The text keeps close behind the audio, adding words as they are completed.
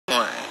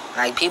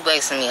Like, people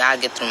asking me how I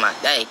get through my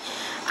day.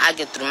 I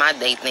get through my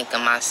day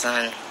thinking my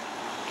son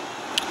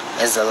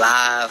is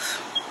alive.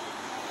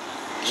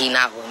 He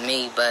not with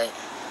me, but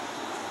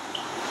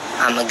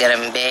I'm gonna get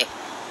him back.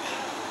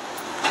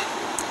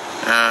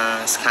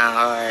 It's kind of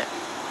hard.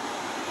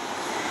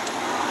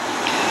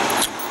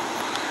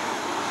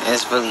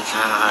 It's really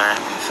kind of hard,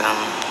 you feel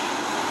me?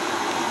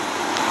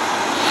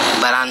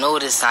 But I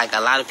notice, like, a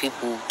lot of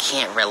people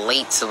can't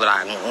relate to what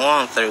I'm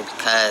going through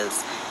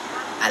because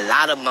a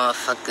lot of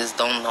motherfuckers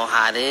don't know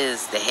how it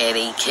is to have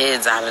their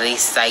kids out of their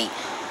sight.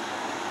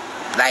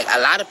 Like, a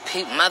lot of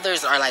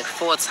mothers are, like,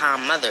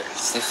 full-time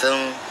mothers, you feel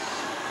me?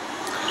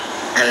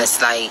 And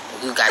it's like,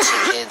 you got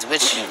your kids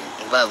with you.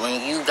 But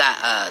when you got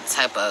a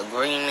type of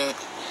agreement,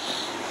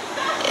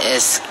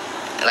 it's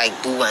like,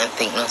 you wouldn't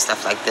think no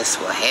stuff like this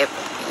will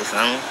happen, you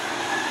feel me?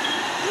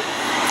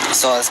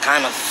 So it's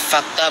kind of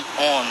fucked up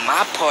on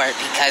my part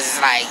because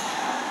it's like,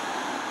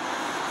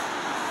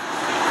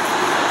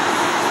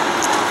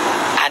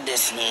 I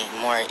just need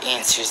more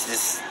answers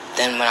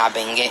than what I've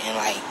been getting.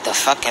 Like, the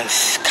fucking,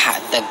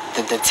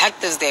 the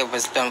detectives that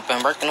was been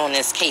working on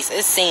this case,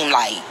 it seemed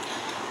like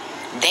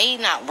they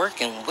not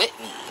working with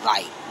me.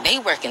 Like, they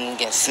working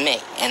against me.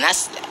 And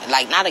that's,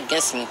 like, not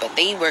against me, but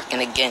they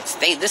working against,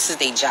 this is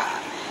their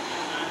job.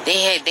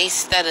 They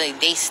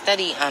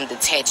study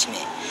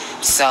detachment.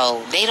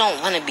 So, they don't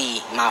want to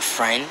be my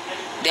friend.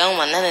 They don't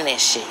want none of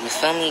that shit, you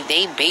feel me?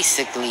 They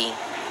basically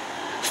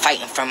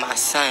fighting for my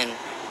son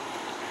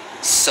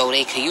so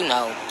they could, you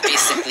know,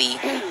 basically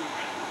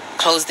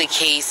close the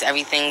case,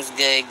 everything's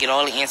good, get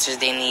all the answers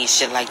they need,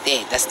 shit like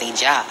that. That's their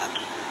job.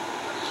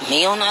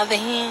 Me, on the other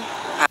hand,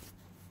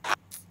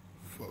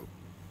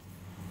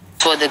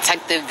 for a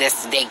detective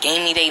that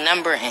gave me their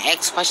number and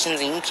asked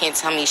questions and you can't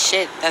tell me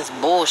shit, that's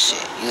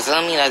bullshit. You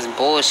feel me? That's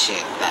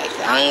bullshit. Like,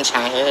 I ain't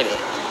trying to hear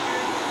that.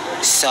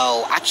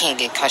 So, I can't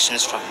get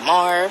questions from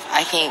Marv.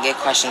 I can't get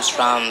questions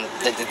from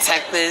the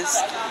detectives.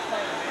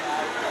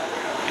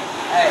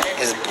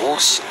 It's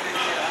bullshit.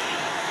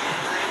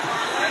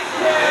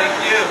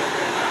 Thank you.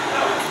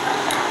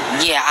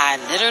 Yeah, I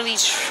literally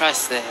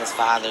trusted his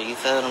father. You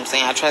feel what I'm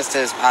saying? I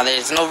trusted his father.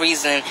 There's no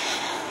reason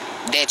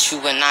that you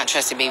would not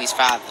trust your baby's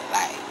father.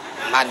 Like,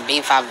 my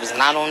baby father was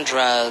not on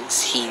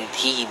drugs. He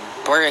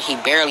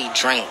barely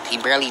drank. He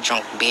barely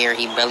drank beer.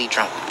 He barely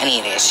drank any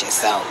of that shit.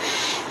 So,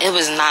 it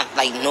was not,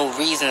 like, no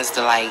reasons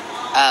to, like,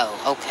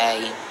 oh,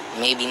 okay,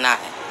 maybe not.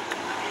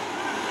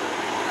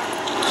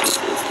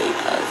 Stay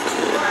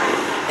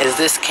positive. Is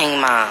this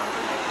King Mom?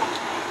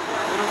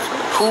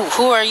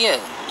 Who are you?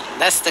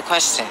 That's the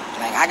question.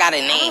 Like, I got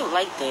a name. I don't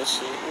like that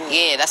shit.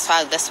 Yeah, that's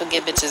what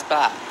get bitches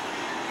blocked.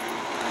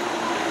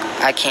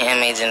 I can't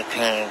imagine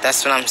pain.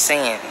 That's what I'm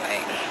saying.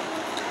 Like,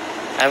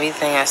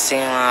 everything I see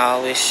when I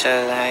always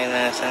show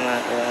happiness and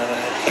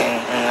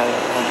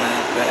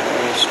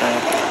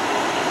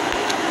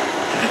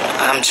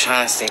I'm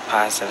trying to stay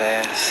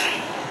positive.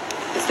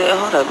 Is that,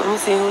 hold up, let me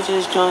see who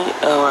just joined.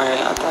 Oh, alright,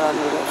 I thought I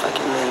knew that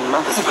fucking name. I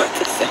was about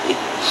to say.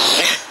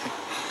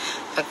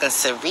 Fucking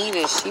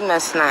Sarita, she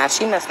must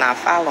not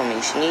follow me.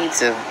 She needs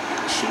to.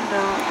 She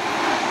don't.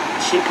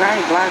 She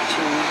probably blocked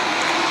you.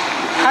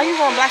 How you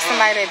gonna block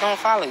somebody that don't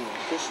follow you?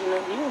 Cause you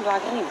can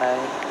block anybody.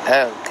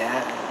 Oh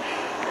God.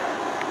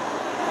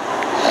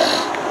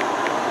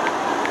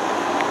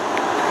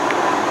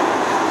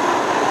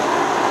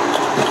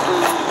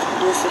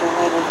 Listen to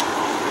her.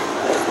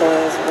 That's the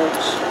ass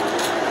bitch.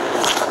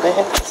 They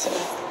have to say.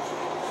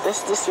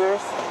 This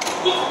yours?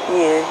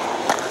 Yeah.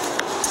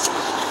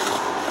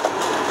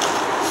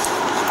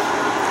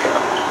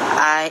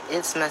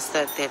 It's messed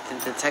up that the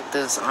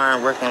detectives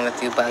aren't working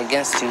with you but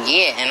against you.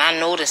 Yeah, and I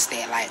noticed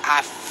that. Like,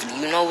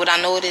 you know what I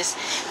noticed?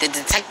 The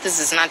detectives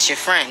is not your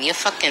friend. Your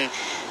fucking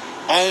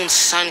own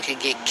son could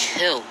get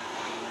killed.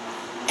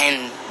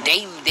 And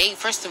they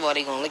first of all,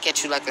 they gonna look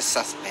at you like a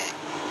suspect.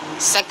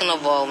 Second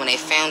of all, when they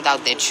found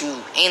out that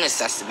you ain't a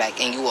suspect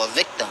and you a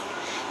victim,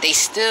 they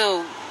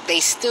still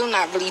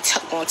not really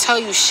gonna tell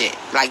you shit.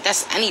 Like,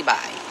 that's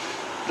anybody.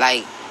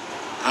 Like,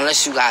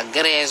 unless you got a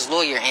good ass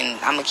lawyer, and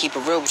I'm gonna keep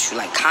it real with you.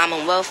 Like,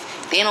 Commonwealth,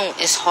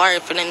 it's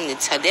hard for them to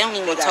tell. They don't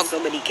even want to talk.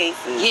 So many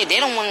cases. Yeah, they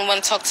don't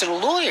want to talk to the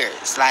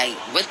lawyers. Like,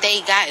 what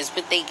they got is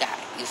what they got.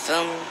 You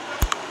feel me?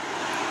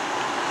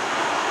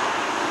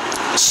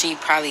 She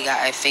probably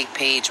got a fake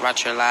page.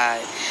 Watch her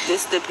live.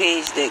 This the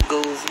page that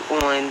goes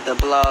on the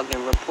blog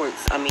and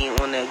reports. I mean,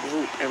 on the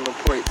group and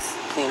reports.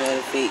 Clean out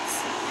the fakes.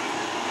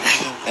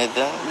 They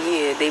do?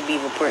 Yeah, they be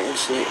reporting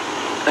shit.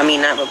 I mean,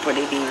 not report.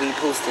 They be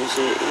reposting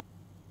shit.